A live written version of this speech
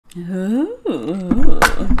Ooh.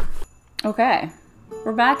 Okay,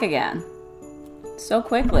 we're back again. So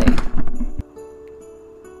quickly.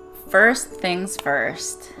 First things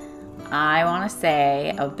first, I want to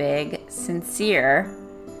say a big, sincere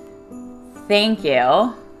thank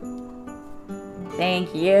you.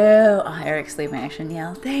 Thank you. Oh, Eric's sleeping. I shouldn't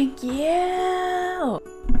yell. Thank you.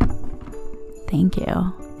 Thank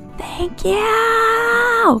you. Thank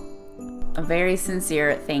you. A very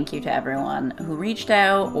sincere thank you to everyone who reached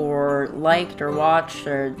out or liked or watched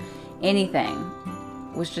or anything.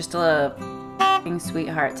 It was just a f***ing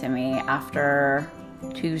sweetheart to me after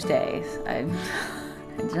Tuesdays. I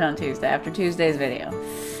did on Tuesday, after Tuesday's video,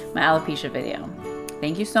 my alopecia video.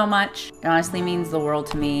 Thank you so much. It honestly means the world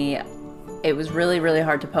to me. It was really, really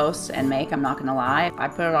hard to post and make, I'm not gonna lie. I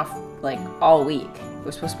put it off like all week. It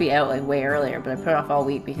was supposed to be out like way earlier, but I put it off all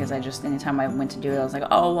week because I just, anytime I went to do it, I was like,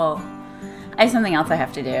 oh, well, I have something else I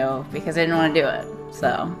have to do because I didn't want to do it,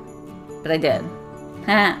 so, but I did.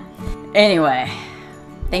 Anyway,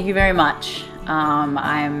 thank you very much.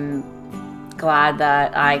 I'm glad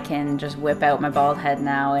that I can just whip out my bald head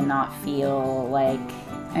now and not feel like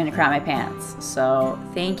I'm gonna crap my pants. So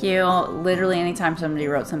thank you. Literally anytime somebody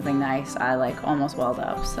wrote something nice, I like almost welled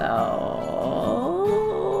up. So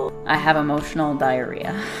I have emotional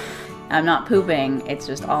diarrhea. I'm not pooping, it's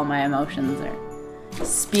just all my emotions are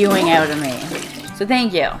spewing out of me. So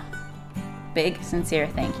thank you. Big, sincere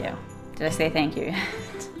thank you. Did I say thank you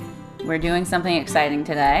yet? We're doing something exciting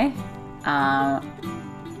today. I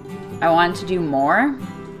wanted to do more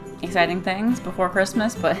exciting things before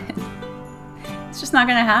Christmas, but it's just not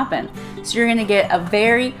gonna happen. So you're gonna get a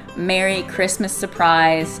very Merry Christmas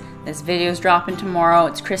surprise. This video's dropping tomorrow.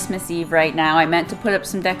 It's Christmas Eve right now. I meant to put up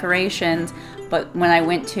some decorations, but when I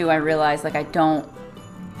went to, I realized like I don't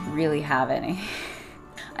really have any.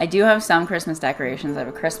 I do have some Christmas decorations. I have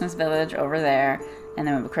a Christmas village over there, and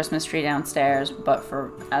then we have a Christmas tree downstairs, but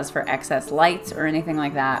as for excess lights or anything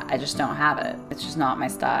like that, I just don't have it. It's just not my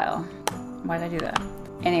style. Why'd I do that?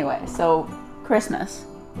 Anyway, so Christmas.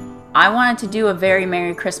 I wanted to do a very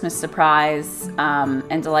Merry Christmas surprise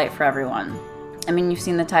and delight for everyone. I mean, you've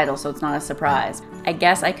seen the title, so it's not a surprise. I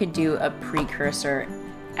guess I could do a precursor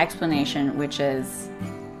explanation, which is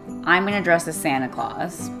I'm gonna dress as Santa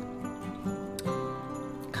Claus.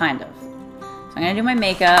 Kind of. So I'm gonna do my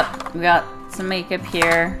makeup. We got some makeup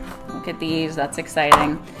here. Look at these, that's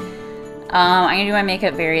exciting. I'm gonna do my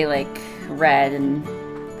makeup very like red and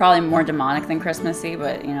probably more demonic than Christmassy,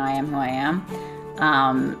 but you know, I am who I am.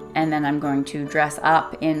 And then I'm going to dress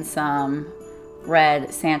up in some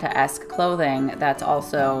red Santa-esque clothing that's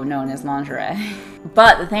also known as lingerie.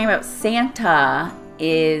 But the thing about Santa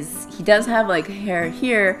is he does have like hair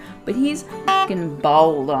here, but he's fucking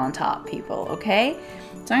bald on top, people, okay?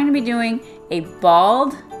 So I'm gonna be doing a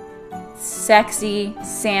bald, sexy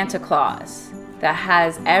Santa Claus that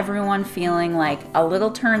has everyone feeling like a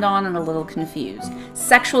little turned on and a little confused.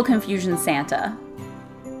 Sexual confusion Santa.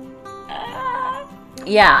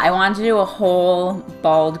 Yeah, I wanted to do a whole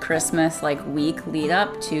bald Christmas like week lead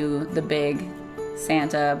up to the big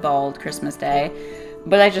Santa bald Christmas day,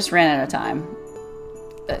 but I just ran out of time.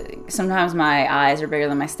 Sometimes my eyes are bigger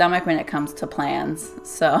than my stomach when it comes to plans,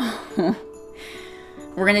 so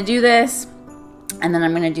we're gonna do this, and then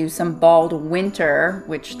I'm gonna do some bald winter,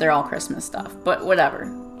 which they're all Christmas stuff, but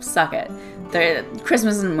whatever, suck it. They're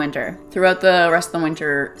Christmas and winter. Throughout the rest of the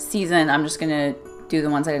winter season, I'm just gonna do the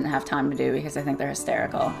ones I didn't have time to do because I think they're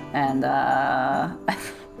hysterical, and I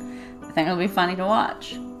think it'll be funny to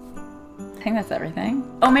watch. I think that's everything.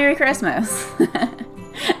 Oh, Merry Christmas!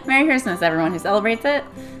 Merry Christmas, everyone who celebrates it.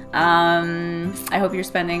 I hope you're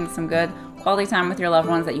spending some good quality time with your loved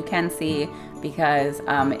ones that you can see, because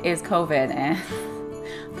it is COVID and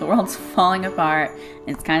the world's falling apart.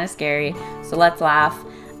 It's kind of scary. So let's laugh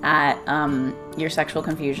at your sexual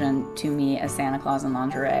confusion to me as Santa Claus in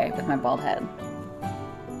lingerie with my bald head.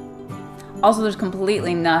 Also, there's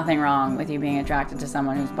completely nothing wrong with you being attracted to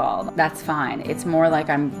someone who's bald. That's fine. It's more like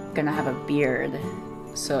I'm gonna have a beard,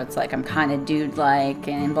 so it's like I'm kind of dude-like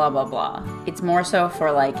and blah blah blah. It's more so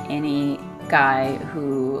for like any guy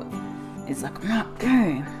who is like, I'm not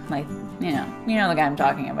gay, like, you know the guy I'm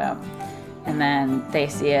talking about, and then they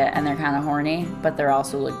see it and they're kind of horny, but they're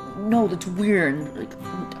also like, no, that's weird, like,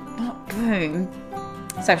 I'm not gay.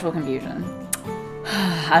 Sexual confusion.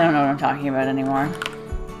 I don't know what I'm talking about anymore.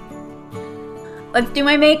 Let's do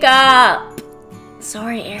my makeup!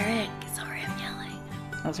 Sorry, Eric. Sorry, I'm yelling.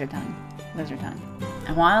 Those are done. Those are done.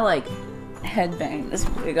 I want to, like, headbang this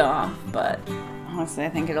wig off, but honestly, I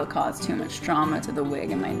think it'll cause too much trauma to the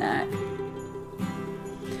wig and my neck.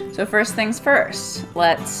 So first things first,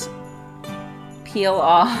 let's peel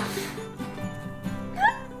off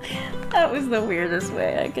That was the weirdest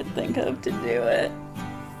way I could think of to do it.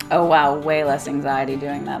 Oh wow, way less anxiety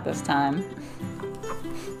doing that this time.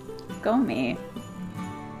 Go me.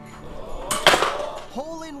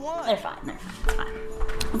 Hole in one. They're fine, it's fine.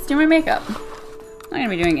 Let's do my makeup. I'm not gonna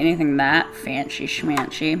be doing anything that fancy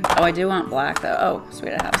schmancy. Oh, I do want black though. Oh,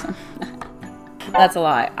 sweet, I have some. That's a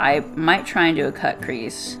lie. I might try and do a cut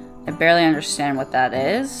crease. I barely understand what that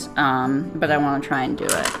is, but I want to try and do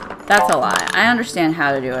it. That's a lie. I understand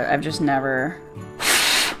how to do it. I've just never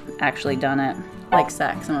actually done it. Like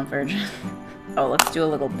sex, I'm a virgin. Oh, let's do a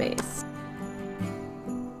little base.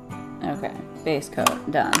 Okay, base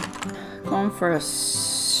coat, done. Going for a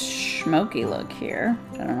smoky look here.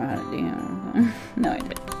 I don't know how to do it. No, I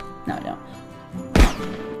do. No, I don't.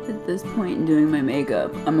 At this point in doing my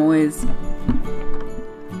makeup, I'm always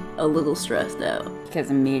a little stressed out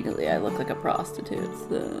because immediately I look like a prostitute,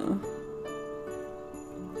 so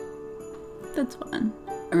that's fine.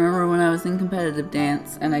 I remember when I was in competitive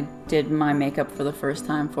dance and I did my makeup for the first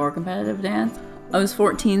time for competitive dance. I was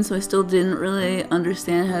 14, so I still didn't really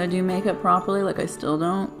understand how to do makeup properly, like I still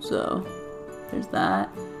don't, so there's that.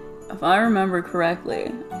 If I remember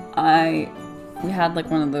correctly, we had like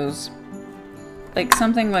one of those, like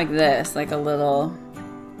something like this, like a little,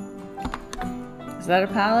 is that a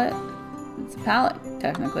palette? It's a palette,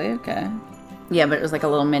 technically, okay. Yeah, but it was like a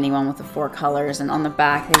little mini one with the 4 colors, and on the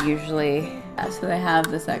back they usually, so they have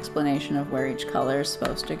this explanation of where each color is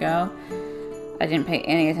supposed to go. I didn't pay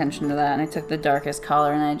any attention to that, and I took the darkest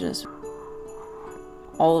color and I just,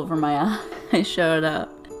 all over my eye, I showed up.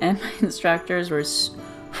 And my instructors were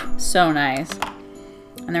so nice.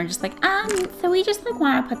 And they're just like, so we just like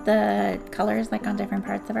want to put the colors like on different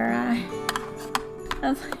parts of our eye. I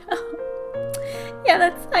was like, oh,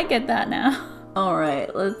 yeah, I get that now. All right,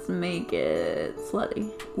 let's make it slutty.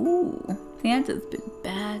 Ooh, Stantan's been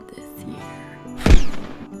bad this year.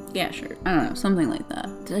 Yeah, sure. I don't know, something like that.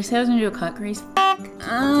 Did I say I was gonna do a cut crease?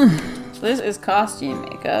 So this is costume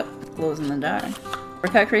makeup. Glows in the dark. For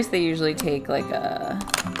cut crease, they usually take like a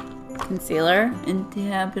concealer and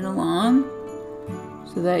tap it along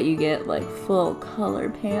so that you get like full color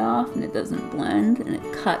payoff and it doesn't blend and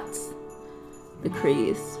it cuts the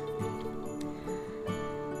crease.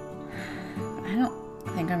 I don't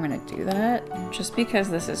think I'm gonna do that just because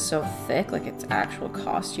this is so thick, like it's actual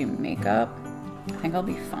costume makeup. I think I'll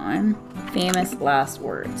be fine. Famous last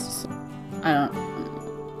words. I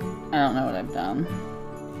don't know what I've done.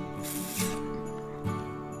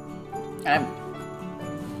 I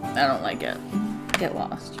don't like it. Get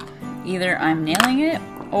lost. Either I'm nailing it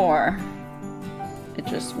or it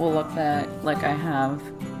just will look like I have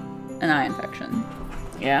an eye infection.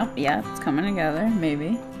 Yeah, it's coming together,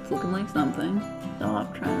 maybe. It's looking like something.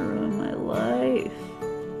 Stop trying to ruin my life.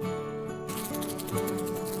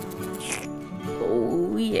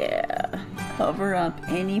 Oh yeah. Cover up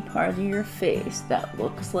any part of your face that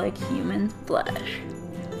looks like human flesh.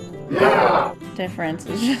 Yeah. Difference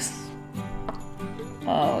is just...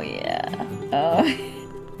 Oh yeah. Oh.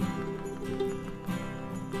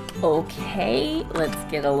 Okay, let's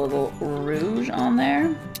get a little rouge on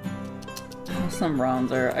there. Oh, some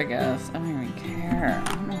bronzer, I guess. I don't even care.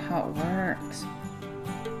 I don't know how it works.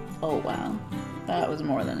 Oh wow. That was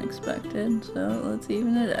more than expected, so let's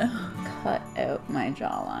even it out. Cut out my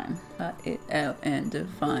jawline. Cut it out and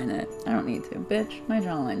define it. I don't need to. Bitch, my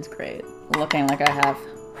jawline's great. Looking like I have...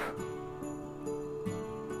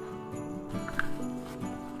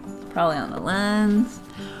 Probably on the lens.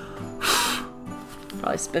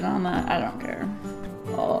 Probably spit on that. I don't care.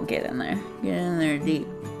 Oh, get in there. Get in there deep.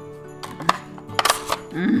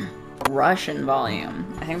 Russian volume.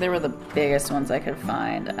 I think they were the biggest ones I could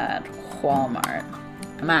find at Walmart.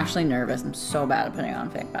 I'm actually nervous. I'm so bad at putting on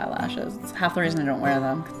fake eyelashes. It's half the reason I don't wear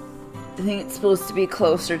them. I think it's supposed to be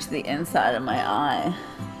closer to the inside of my eye.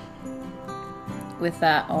 With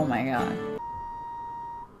that, oh my god.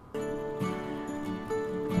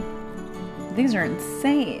 These are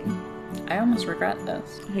insane. I almost regret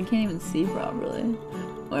this. I can't even see properly.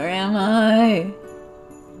 Where am I?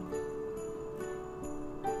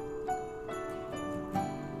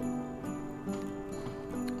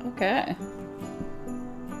 Okay.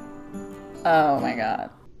 Oh my god.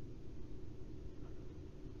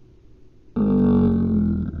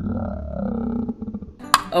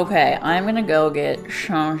 Okay, I'm gonna go get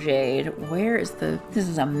changed. Where is the... This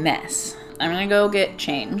is a mess. I'm gonna go get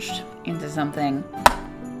changed into something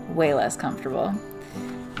way less comfortable.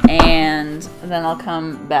 And then I'll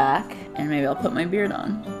come back and maybe I'll put my beard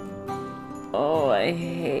on. Oh, I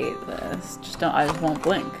hate this. I just won't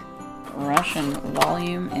blink. Russian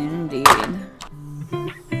volume indeed.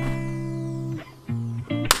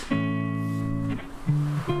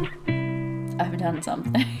 I've done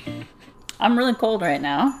something. I'm really cold right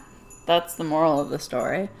now. That's the moral of the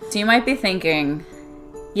story. So you might be thinking,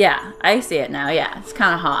 yeah, I see it now. Yeah, it's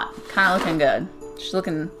kind of hot. Kind of looking good. She's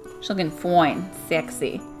looking fine,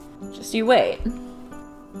 sexy. Just you wait.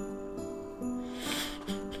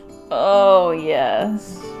 Oh,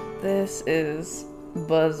 yes. This is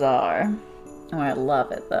bizarre. Oh, I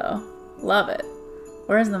love it, though. Love it.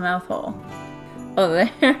 Where's the mouth hole? Oh,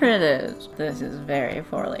 there it is. This is very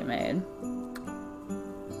poorly made.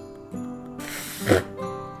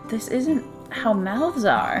 This isn't how mouths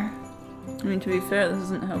are. I mean, to be fair, this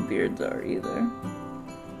isn't how beards are either.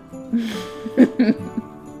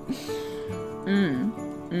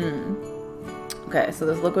 Okay, so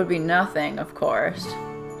this look would be nothing, of course,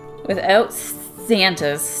 without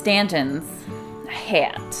Stantan's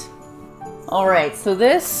hat. Alright, so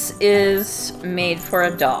this is made for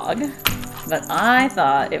a dog, but I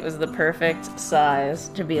thought it was the perfect size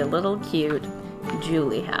to be a little cute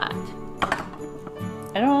Julie hat.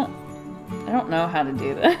 I don't know how to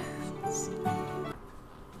do this.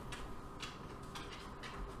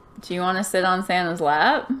 Do you want to sit on Santa's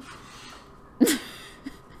lap?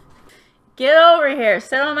 Get over here,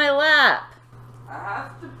 sit on my lap. I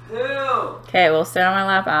have to poo. Okay, we'll sit on my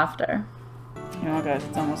lap after. You know what, guys,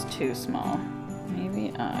 it's almost too small.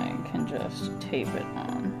 Maybe I can just tape it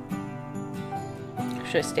on.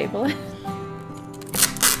 Should I staple it?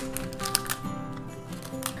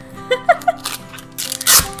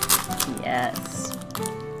 Yes.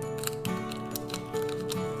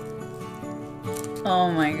 Oh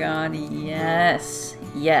my god, yes.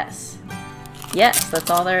 Yes. Yes, that's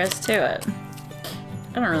all there is to it.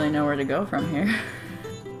 I don't really know where to go from here.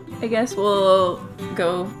 I guess we'll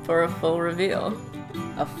go for a full reveal.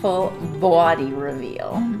 A full body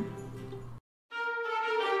reveal.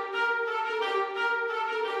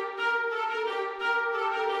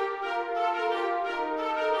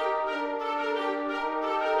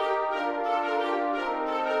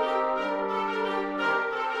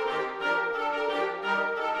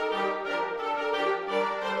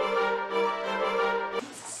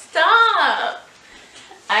 Stop!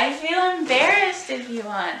 I feel embarrassed if you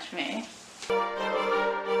watch me.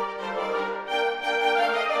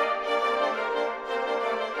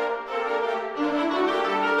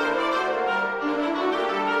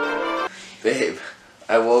 Babe,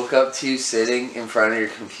 I woke up to you sitting in front of your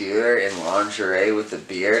computer in lingerie with a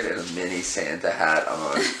beard and a mini Santa hat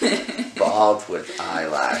on, bald with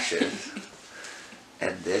eyelashes.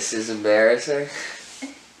 And this is embarrassing?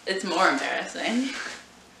 It's more embarrassing.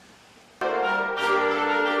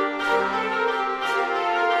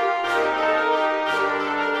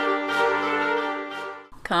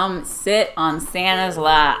 Come sit on Santa's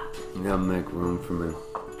lap. You gotta make room for me.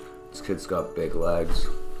 This kid's got big legs.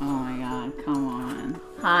 Oh my god, come on.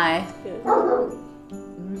 Hi.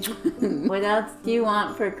 What else do you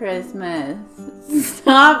want for Christmas?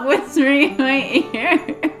 Stop whispering in my ear.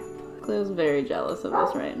 Cleo's very jealous of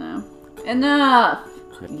us right now. Enough!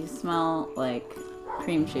 You smell like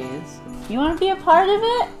cream cheese. You want to be a part of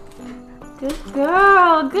it? Good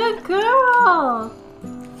girl, good girl.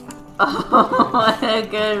 Oh, what a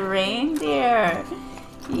good reindeer.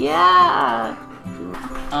 Yeah.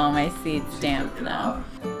 Oh, my seat's stamped now.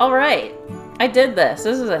 All right, I did this.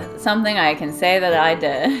 This is something I can say that I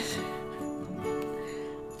did.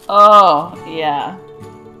 Oh, yeah.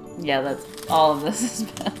 Yeah, that's all of this is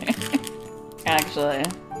better. Actually.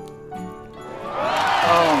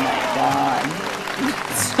 Oh my god.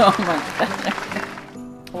 So much better.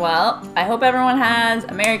 Well, I hope everyone has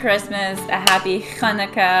a Merry Christmas, a Happy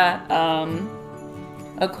Hanukkah,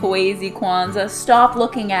 a Kwezi Kwanzaa. Stop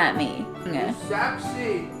looking at me. You're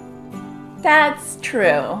sexy. That's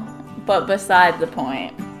true, but beside the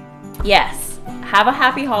point. Yes, have a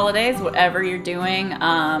happy holidays, whatever you're doing.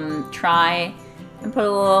 Try and put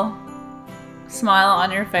a little smile on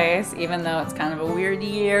your face, even though it's kind of a weird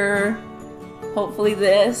year. Hopefully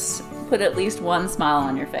this put at least one smile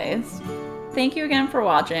on your face. Thank you again for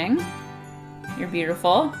watching. You're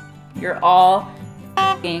beautiful. You're all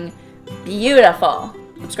f***ing beautiful.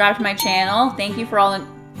 Subscribe to my channel. Thank you for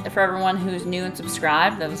everyone who's new and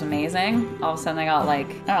subscribed. That was amazing. All of a sudden I got like,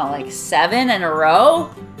 I don't know, like 7 in a row?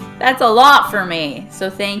 That's a lot for me. So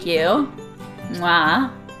thank you.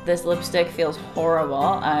 Mwah. This lipstick feels horrible.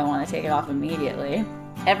 I want to take it off immediately.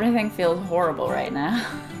 Everything feels horrible right now.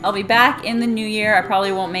 I'll be back in the new year. I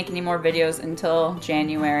probably won't make any more videos until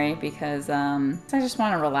January because I just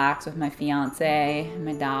want to relax with my fiance,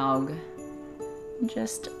 my dog.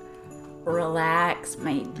 Just relax,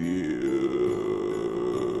 my dudes.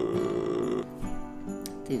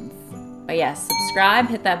 But yeah, subscribe,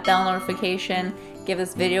 hit that bell notification, Give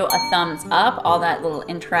this video a thumbs up, all that little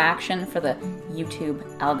interaction for the YouTube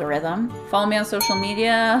algorithm. Follow me on social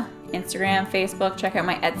media, Instagram, Facebook. Check out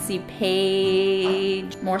my Etsy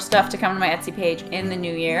page. More stuff to come to my Etsy page in the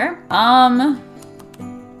new year. I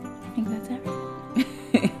think that's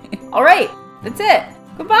it. All right, that's it.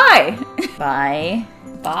 Goodbye. Bye.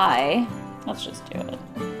 Bye. Let's just do it.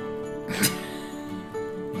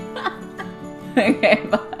 Okay,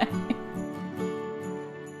 bye.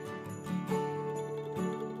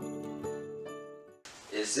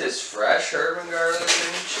 Is this fresh herb and garlic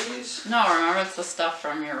cream cheese? No, remember it's the stuff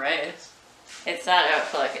from your rice. It sat out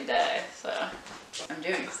for like a day, so I'm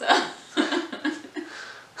doing so.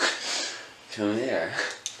 Come here.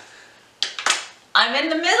 I'm in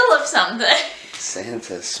the middle of something.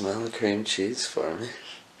 Santa, smell the cream cheese for me.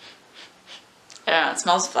 I don't know, it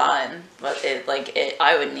smells fine, but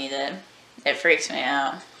I wouldn't eat it. It freaks me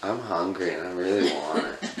out. I'm hungry and I really want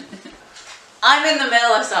it. I'm in the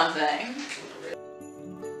middle of something.